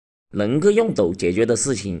能够用斗解决的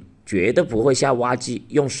事情，绝对不会下挖机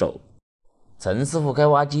用手。陈师傅开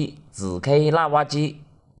挖机，只开腊挖机。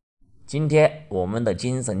今天我们的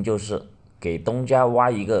精神就是给东家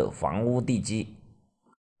挖一个房屋地基，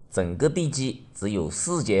整个地基只有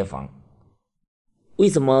4间房。为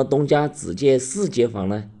什么东家只建4间房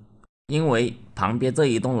呢？因为旁边这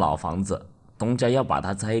一栋老房子，东家要把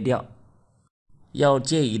它拆掉，要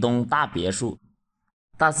建一栋大别墅。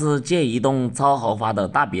但是建一栋超豪华的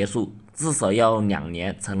大别墅，至少要2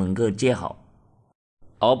年才能够建好。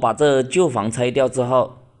而把这旧房拆掉之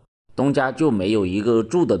后，东家就没有一个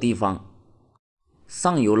住的地方，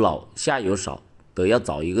上有老下有少，得要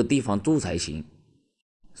找一个地方住才行。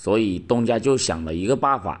所以东家就想了一个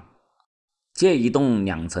办法，建一栋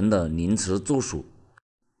2层的临时住宿，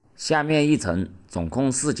下面1层总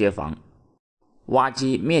共4间房，挖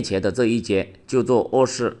机面前的这一间就做卧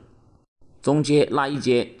室，中间那一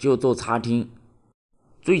间就做茶厅，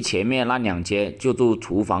最前面那2间就做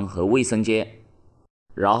厨房和卫生间，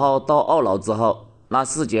然后到2楼之后，那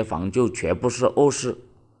4间房就全部是卧室，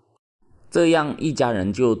这样一家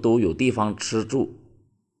人就都有地方吃住。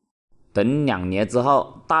等2年之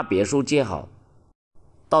后，大别墅建好，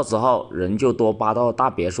到时候人就多搬到大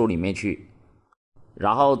别墅里面去，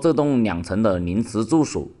然后这栋2层的临时住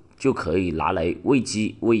所就可以拿来喂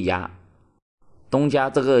鸡喂鸭。东家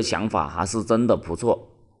这个想法还是真的不错。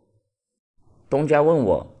东家问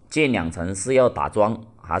我建2层是要打桩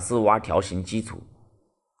还是挖条形基础，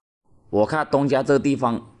我看东家这地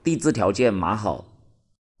方地质条件蛮好，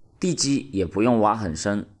地基也不用挖很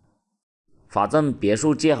深，反正别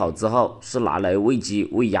墅建好之后是拿来喂鸡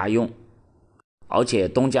喂鸭用，而且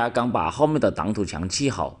东家刚把后面的挡土墙砌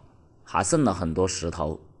好，还剩了很多石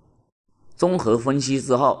头。综合分析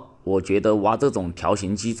之后，我觉得挖这种条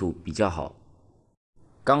形基础比较好，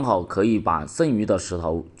刚好可以把剩余的石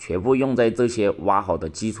头全部用在这些挖好的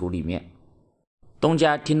基础里面。东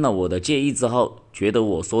家听了我的建议之后，觉得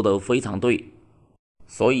我说的非常对，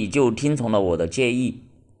所以就听从了我的建议，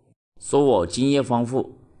说我经验丰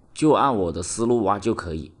富，就按我的思路挖就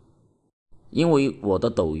可以。因为我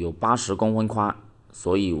的斗有80公分宽，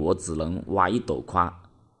所以我只能挖1斗宽，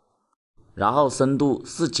然后深度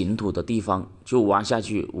是井土的地方就挖下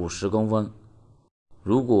去50公分。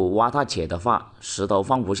如果挖太浅的话，石头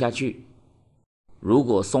放不下去；如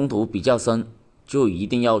果松土比较深，就一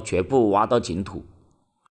定要全部挖到井土。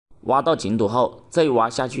挖到井土后，再挖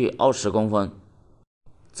下去20公分，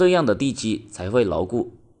这样的地基才会牢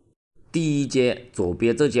固。第1间左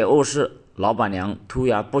边这间卧室，老板娘突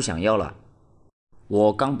然不想要了，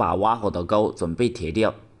我刚把挖好的沟准备填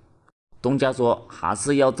掉，东家说还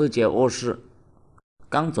是要这间卧室，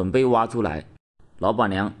刚准备挖出来，老板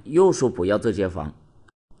娘又说不要这间房，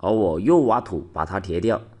而我又挖土把它填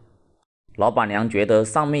掉。老板娘觉得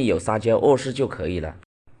上面有3间卧室就可以了，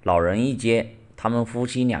老人1间，他们夫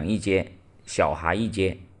妻俩1间，小孩1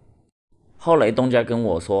间。后来东家跟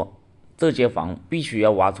我说，这间房必须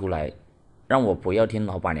要挖出来，让我不要听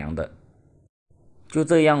老板娘的。就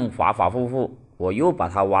这样反反复复，我又把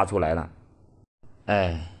它挖出来了。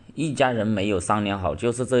一家人没有商量好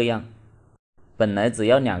就是这样，本来只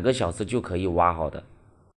要2个小时就可以挖好的，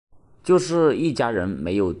就是一家人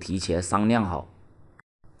没有提前商量好，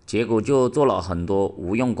结果就做了很多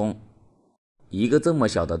无用功。一个这么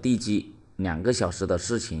小的地基，2个小时的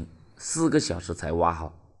事情，4个小时才挖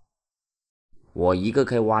好。我一个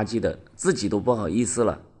开挖机的，自己都不好意思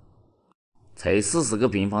了，才40个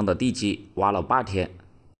平方的地基挖了半天，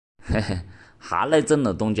还来挣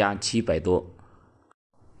了东家700多，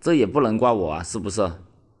这也不能怪我啊，是不是？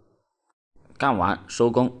干完收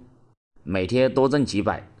工，每天多挣几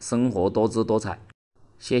百，生活多姿多彩。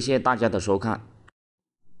谢谢大家的收看。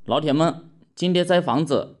老铁们，今天拆房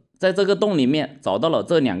子，在这个洞里面找到了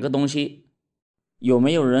这2个东西，有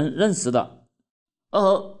没有人认识的？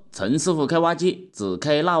陈师傅开挖机，只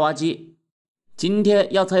开腊挖机。今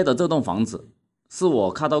天要拆的这栋房子，是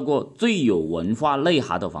我看到过最有文化内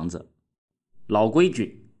涵的房子。老规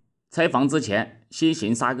矩，拆房之前先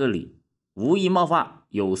行3个礼，无意冒犯，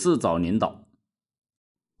有事找领导。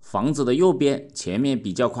房子的右边前面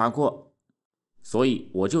比较宽阔，所以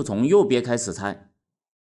我就从右边开始拆。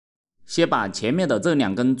先把前面的这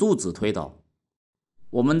2根柱子推倒。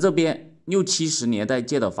我们这边60、70年代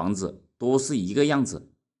建的房子都是一个样子，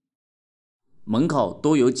门口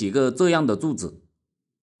都有几个这样的柱子，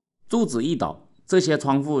柱子一倒，这些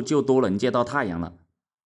窗户就都能见到太阳了。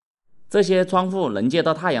这些窗户能见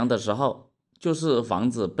到太阳的时候，就是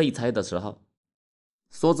房子被拆的时候。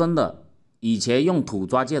说真的，以前用土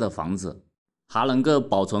砖建的房子还能够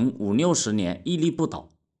保存50、60年屹立不倒，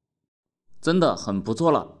真的很不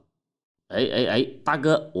错了。大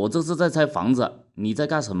哥，我这是在拆房子，你在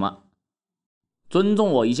干什么？尊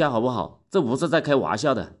重我一下好不好？这不是在开玩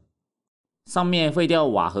笑的。上面会掉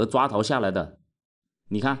瓦和抓头下来的。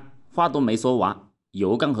你看，话都没说完，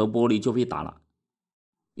油缸和玻璃就被打了。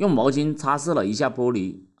用毛巾擦拭了一下玻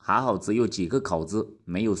璃，还好只有几个口子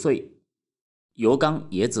没有碎，油缸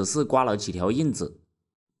也只是刮了几条印子，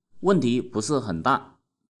问题不是很大。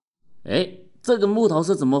哎，这个木头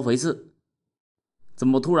是怎么回事？怎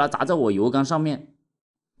么突然砸在我油缸上面？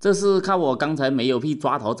这是看我刚才没有被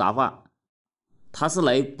抓头砸坏，他是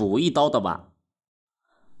来补一刀的吧？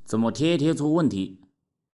怎么天天出问题？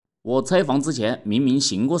我拆房之前明明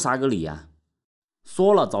行过3个礼啊，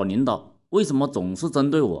说了找领导，为什么总是针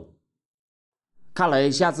对我？看来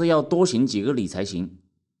下次要多行几个礼才行。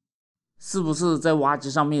是不是在挖机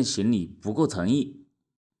上面行礼不够诚意？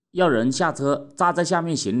要人下车站在下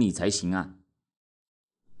面行礼才行啊？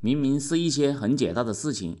明明是一些很简单的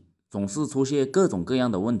事情，总是出现各种各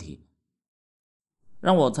样的问题，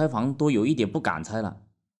让我拆房都有一点不敢拆了。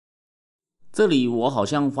这里我好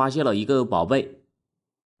像发现了一个宝贝，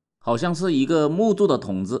好像是一个木质的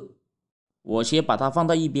桶子，我先把它放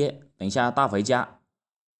到一边，等一下带回家。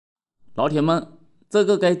老铁们，这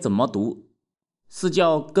个该怎么读？是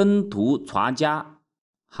叫根图传家，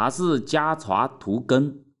还是家传图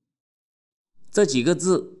根？这几个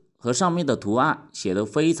字和上面的图案写得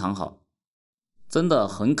非常好，真的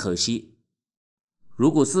很可惜。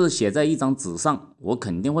如果是写在一张纸上，我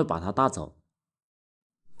肯定会把它带走。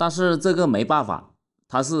但是这个没办法，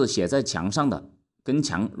它是写在墙上的，跟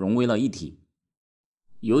墙融为了一体，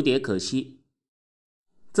有点可惜。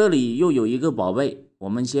这里又有一个宝贝，我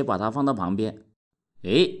们先把它放到旁边。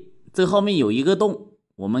诶，这后面有一个洞，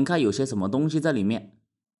我们看有些什么东西在里面。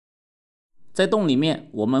在洞里面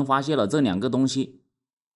我们发现了这2个东西，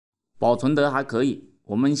保存得还可以，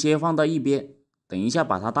我们先放到一边，等一下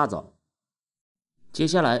把它带走。接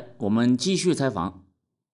下来我们继续拆房。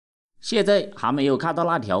现在还没有看到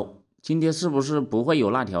辣条，今天是不是不会有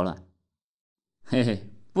辣条了？嘿嘿，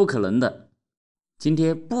不可能的，今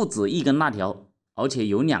天不止1根辣条，而且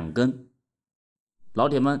有2根。老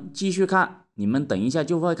铁们继续看，你们等一下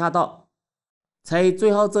就会看到。拆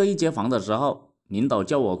最后这一间房的时候，领导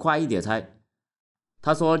叫我快一点拆，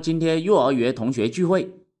他说今天幼儿园同学聚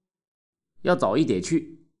会，要早一点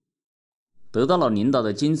去。得到了领导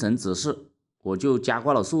的精神指示，我就加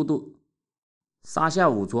快了速度，3下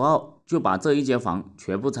5除2就把这一间房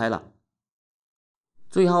全部拆了。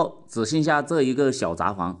最后只剩下这一个小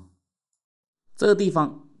杂房，这个地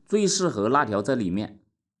方最适合辣条在里面。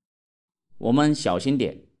我们小心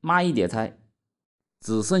点，慢一点拆。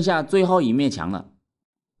只剩下最后一面墙了，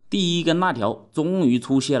第1根辣条终于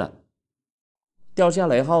出现了，掉下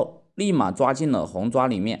来后立马抓进了红砖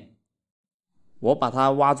里面。我把它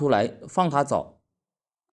挖出来放它走，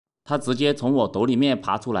它直接从我兜里面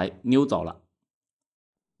爬出来溜走了。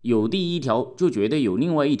有第1条就绝对有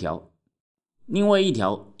另外一条，另外一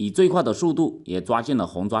条以最快的速度也抓进了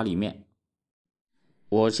红砖里面。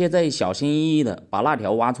我现在小心翼翼的把辣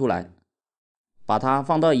条挖出来，把它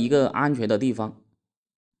放到一个安全的地方。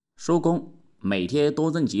收工，每天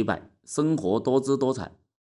多挣几百，生活多姿多彩。